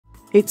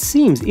It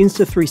seems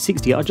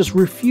Insta360 are just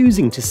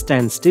refusing to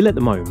stand still at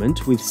the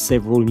moment, with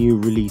several new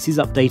releases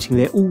updating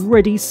their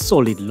already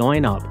solid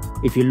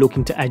lineup. If you're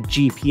looking to add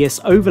GPS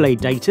overlay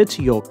data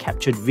to your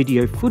captured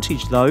video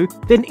footage though,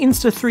 then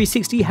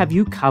Insta360 have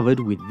you covered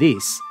with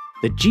this,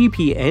 the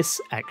GPS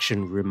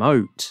Action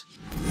Remote.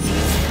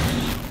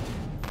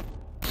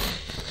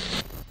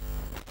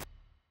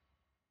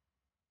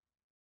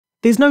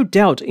 There's no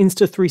doubt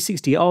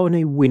Insta360 are on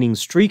a winning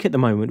streak at the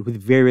moment with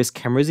various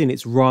cameras in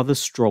its rather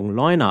strong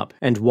lineup,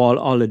 and while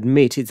I'll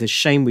admit it's a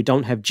shame we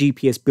don't have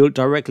GPS built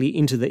directly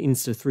into the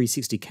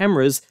Insta360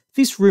 cameras,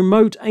 this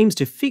remote aims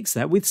to fix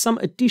that with some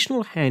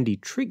additional handy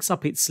tricks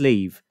up its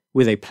sleeve.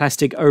 With a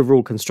plastic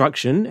overall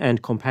construction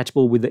and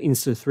compatible with the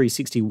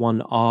Insta360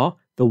 One-R,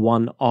 the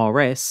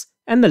One-RS,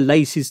 and the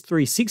Lecia's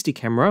 360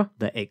 camera,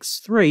 the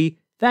X3,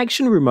 the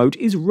Action Remote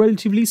is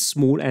relatively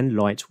small and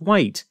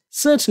lightweight.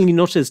 Certainly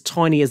not as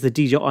tiny as the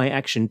DJI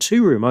Action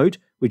 2 remote,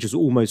 which was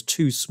almost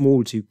too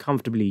small to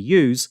comfortably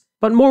use,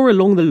 but more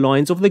along the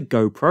lines of the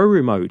GoPro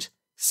remote.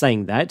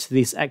 Saying that,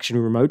 this Action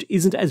Remote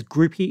isn't as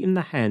grippy in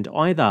the hand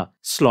either,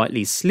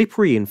 slightly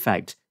slippery in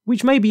fact,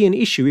 which may be an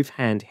issue if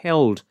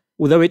handheld,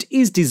 although it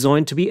is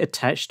designed to be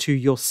attached to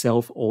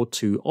yourself or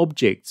to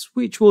objects,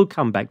 which we'll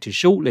come back to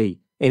shortly.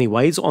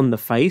 Anyways, on the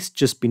face,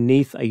 just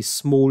beneath a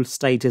small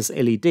status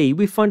LED,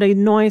 we find a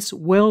nice,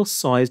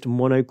 well-sized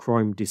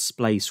monochrome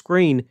display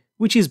screen,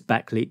 which is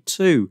backlit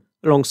too,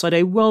 alongside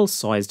a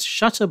well-sized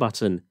shutter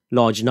button,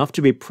 large enough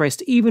to be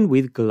pressed even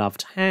with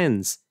gloved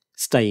hands.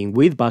 Staying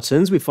with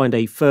buttons, we find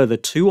a further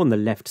two on the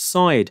left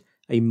side,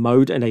 a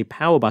mode and a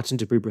power button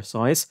to be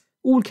precise,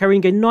 all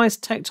carrying a nice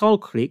tactile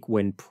click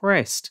when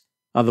pressed.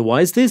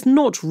 Otherwise, there's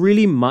not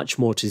really much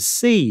more to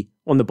see.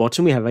 On the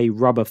bottom we have a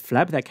rubber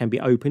flap that can be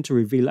opened to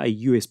reveal a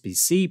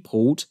USB-C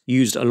port,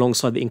 used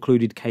alongside the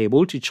included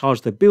cable to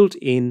charge the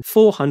built-in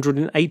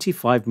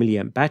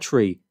 485mAh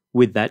battery.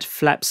 With that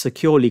flap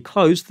securely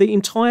closed, the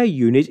entire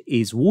unit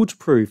is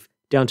waterproof,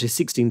 down to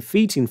 16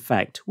 feet in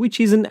fact, which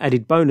is an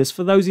added bonus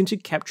for those into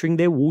capturing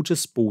their water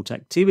sport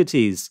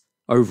activities.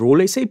 Overall,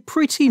 it's a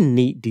pretty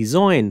neat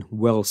design,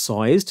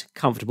 well-sized,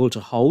 comfortable to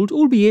hold,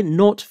 albeit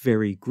not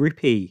very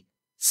grippy.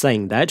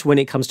 Saying that, when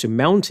it comes to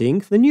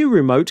mounting, the new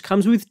remote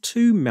comes with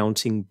two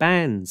mounting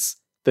bands.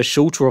 The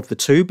shorter of the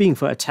two being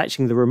for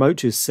attaching the remote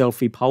to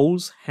selfie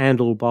poles,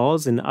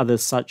 handlebars and other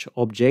such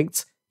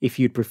objects. If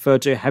you'd prefer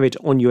to have it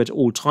on you at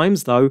all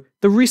times though,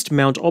 the wrist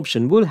mount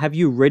option will have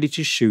you ready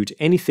to shoot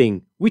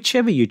anything.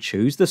 Whichever you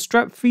choose, the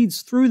strap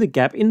feeds through the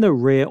gap in the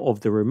rear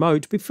of the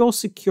remote before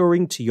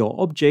securing to your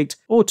object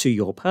or to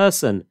your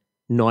person.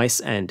 Nice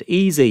and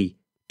easy.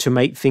 To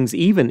make things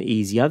even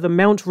easier, the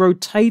mount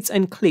rotates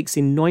and clicks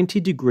in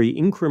 90-degree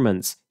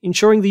increments,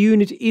 ensuring the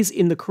unit is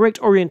in the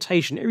correct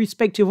orientation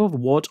irrespective of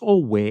what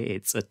or where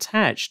it's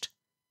attached.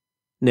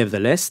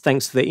 Nevertheless,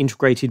 thanks to the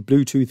integrated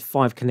Bluetooth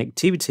 5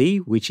 connectivity,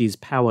 which is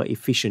power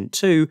efficient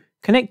too,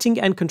 connecting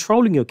and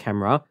controlling your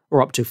camera,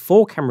 or up to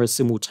 4 cameras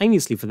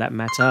simultaneously for that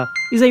matter,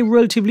 is a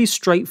relatively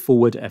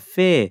straightforward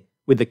affair.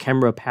 With the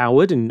camera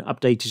powered and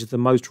updated to the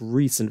most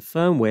recent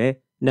firmware,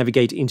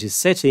 navigate into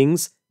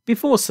Settings,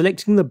 before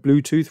selecting the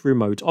Bluetooth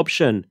remote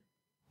option.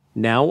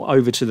 Now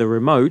over to the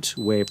remote,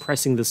 where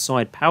pressing the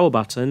side power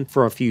button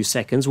for a few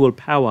seconds will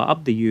power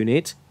up the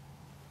unit,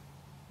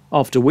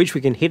 after which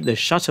we can hit the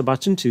shutter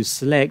button to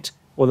select,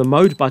 or the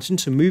mode button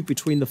to move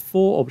between the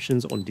 4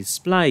 options on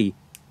display.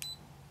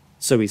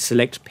 So we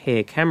select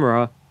Pair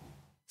Camera,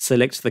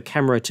 select the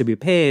camera to be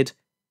paired,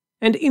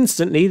 and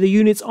instantly the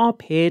units are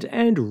paired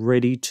and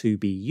ready to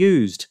be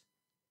used.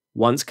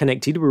 Once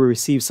connected, we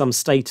receive some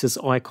status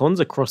icons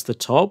across the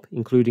top,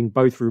 including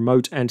both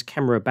remote and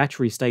camera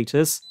battery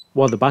status,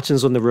 while the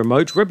buttons on the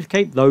remote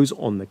replicate those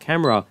on the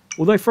camera,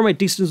 although from a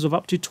distance of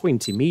up to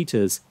 20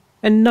 meters.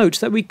 And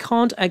note that we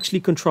can't actually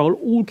control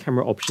all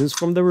camera options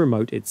from the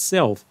remote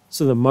itself,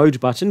 so the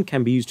mode button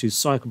can be used to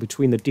cycle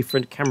between the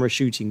different camera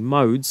shooting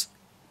modes,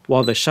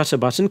 while the shutter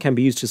button can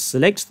be used to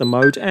select the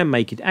mode and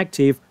make it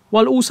active,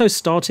 while also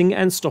starting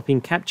and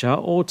stopping capture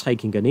or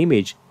taking an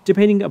image,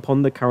 depending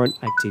upon the current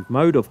active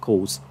mode of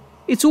course.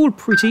 It's all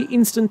pretty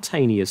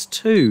instantaneous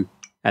too.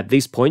 At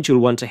this point you'll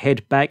want to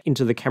head back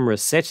into the camera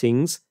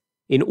settings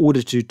in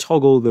order to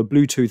toggle the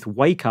Bluetooth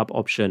wake up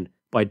option.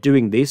 By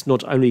doing this,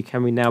 not only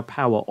can we now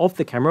power off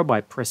the camera by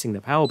pressing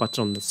the power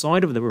button on the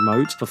side of the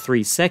remote for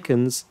 3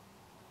 seconds,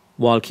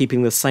 while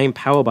keeping the same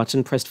power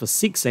button pressed for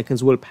 6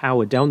 seconds will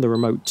power down the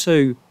remote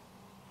too.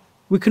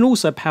 We can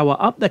also power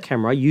up the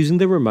camera using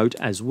the remote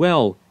as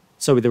well.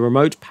 So with the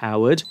remote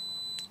powered,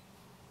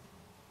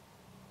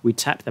 we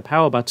tap the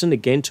power button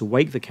again to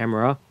wake the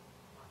camera,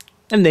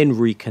 and then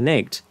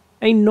reconnect.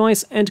 A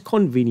nice and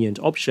convenient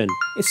option,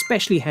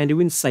 especially handy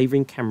when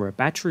saving camera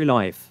battery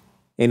life.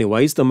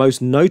 Anyways, the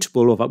most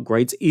notable of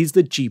upgrades is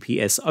the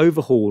GPS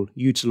overhaul,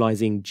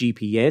 utilizing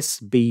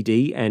GPS,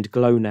 BD and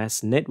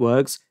GLONASS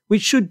networks,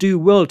 which should do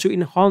well to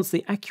enhance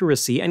the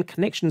accuracy and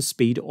connection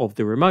speed of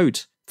the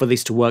remote. For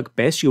this to work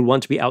best, you'll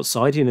want to be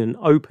outside in an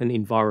open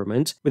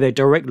environment with a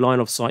direct line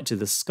of sight to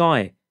the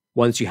sky.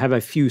 Once you have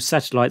a few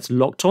satellites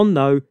locked on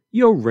though,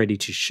 you're ready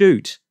to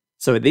shoot.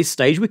 So at this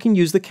stage we can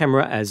use the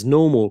camera as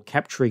normal,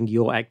 capturing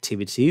your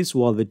activities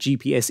while the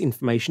GPS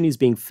information is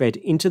being fed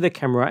into the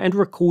camera and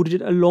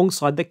recorded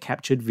alongside the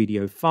captured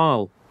video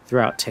file.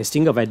 Throughout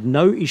testing I've had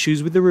no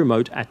issues with the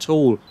remote at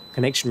all,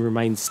 connection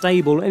remains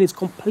stable and is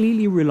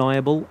completely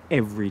reliable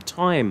every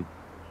time.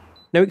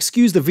 Now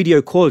excuse the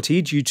video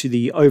quality due to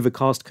the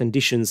overcast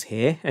conditions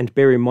here, and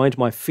bear in mind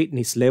my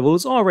fitness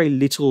levels are a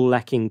little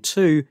lacking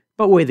too,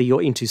 but whether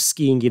you're into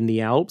skiing in the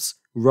Alps,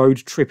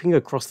 road tripping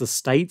across the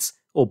states,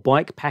 or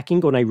bike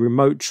packing on a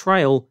remote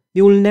trail,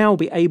 you'll now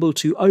be able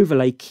to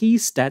overlay key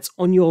stats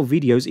on your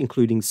videos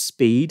including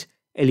speed,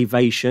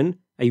 elevation,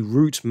 a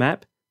route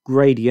map,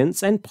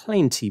 gradients, and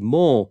plenty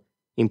more.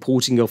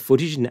 Importing your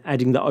footage and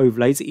adding the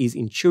overlays is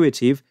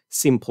intuitive,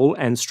 simple,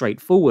 and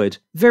straightforward,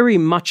 very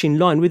much in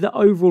line with the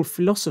overall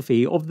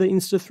philosophy of the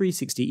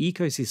Insta360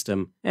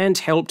 ecosystem, and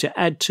help to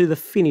add to the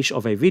finish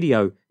of a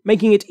video,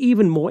 making it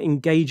even more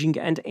engaging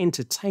and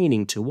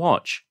entertaining to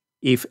watch.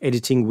 If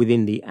editing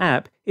within the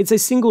app, it's a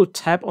single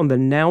tap on the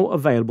now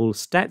available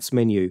stats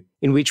menu,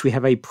 in which we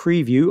have a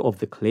preview of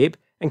the clip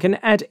and can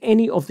add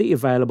any of the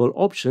available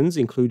options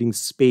including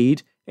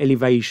speed,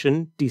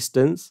 elevation,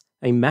 distance,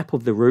 a map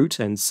of the route,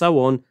 and so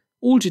on,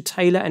 all to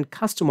tailor and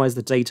customize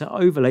the data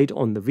overlaid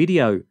on the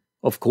video.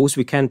 Of course,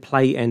 we can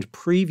play and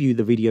preview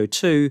the video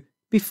too,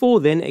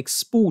 before then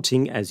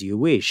exporting as you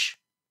wish.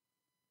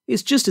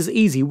 It's just as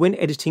easy when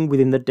editing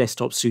within the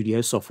desktop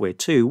studio software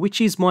too,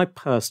 which is my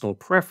personal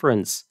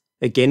preference.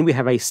 Again, we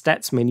have a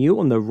stats menu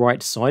on the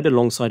right side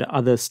alongside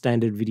other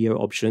standard video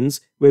options,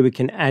 where we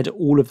can add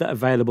all of the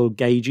available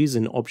gauges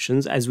and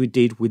options as we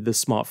did with the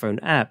smartphone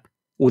app.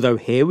 Although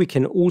here we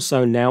can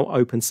also now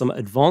open some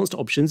advanced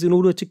options in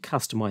order to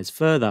customize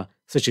further,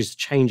 such as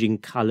changing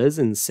colors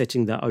and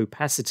setting the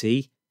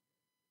opacity,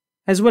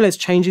 as well as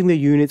changing the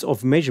units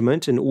of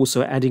measurement and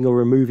also adding or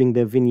removing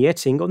the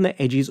vignetting on the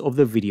edges of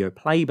the video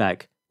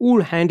playback.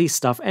 All handy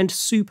stuff and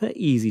super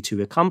easy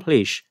to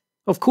accomplish.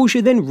 Of course,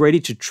 you're then ready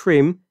to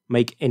trim,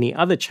 make any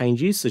other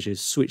changes such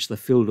as switch the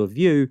field of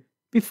view,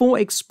 before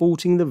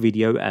exporting the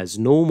video as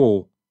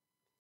normal.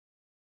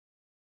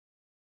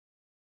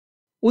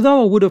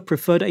 Although I would have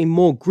preferred a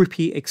more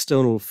grippy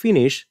external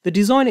finish, the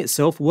design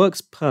itself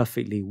works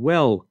perfectly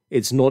well.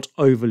 It's not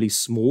overly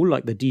small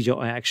like the DJI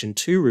Action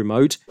 2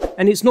 remote,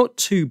 and it's not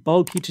too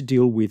bulky to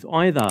deal with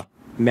either.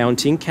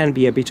 Mounting can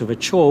be a bit of a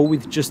chore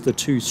with just the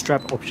two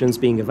strap options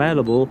being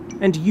available,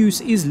 and use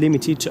is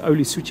limited to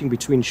only switching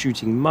between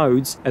shooting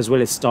modes as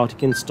well as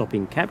starting and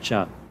stopping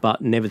capture.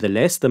 But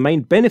nevertheless, the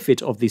main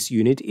benefit of this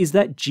unit is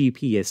that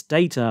GPS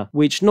data,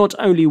 which not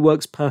only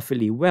works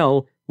perfectly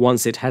well,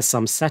 once it has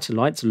some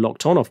satellites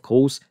locked on of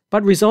course,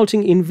 but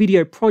resulting in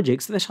video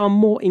projects that are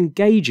more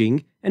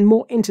engaging and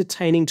more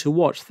entertaining to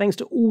watch thanks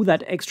to all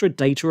that extra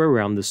data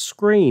around the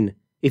screen.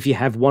 If you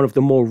have one of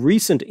the more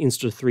recent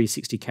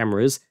Insta360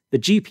 cameras, the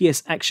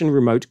GPS Action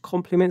Remote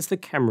complements the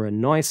camera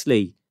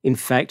nicely. In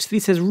fact,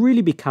 this has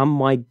really become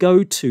my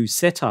go-to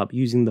setup,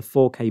 using the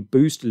 4K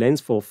boost lens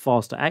for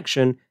faster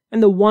action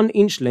and the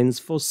 1-inch lens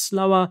for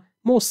slower,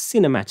 more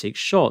cinematic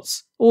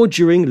shots, or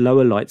during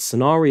lower light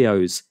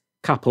scenarios.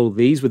 Couple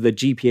these with the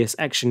GPS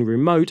Action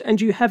Remote and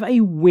you have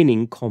a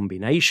winning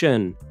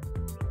combination.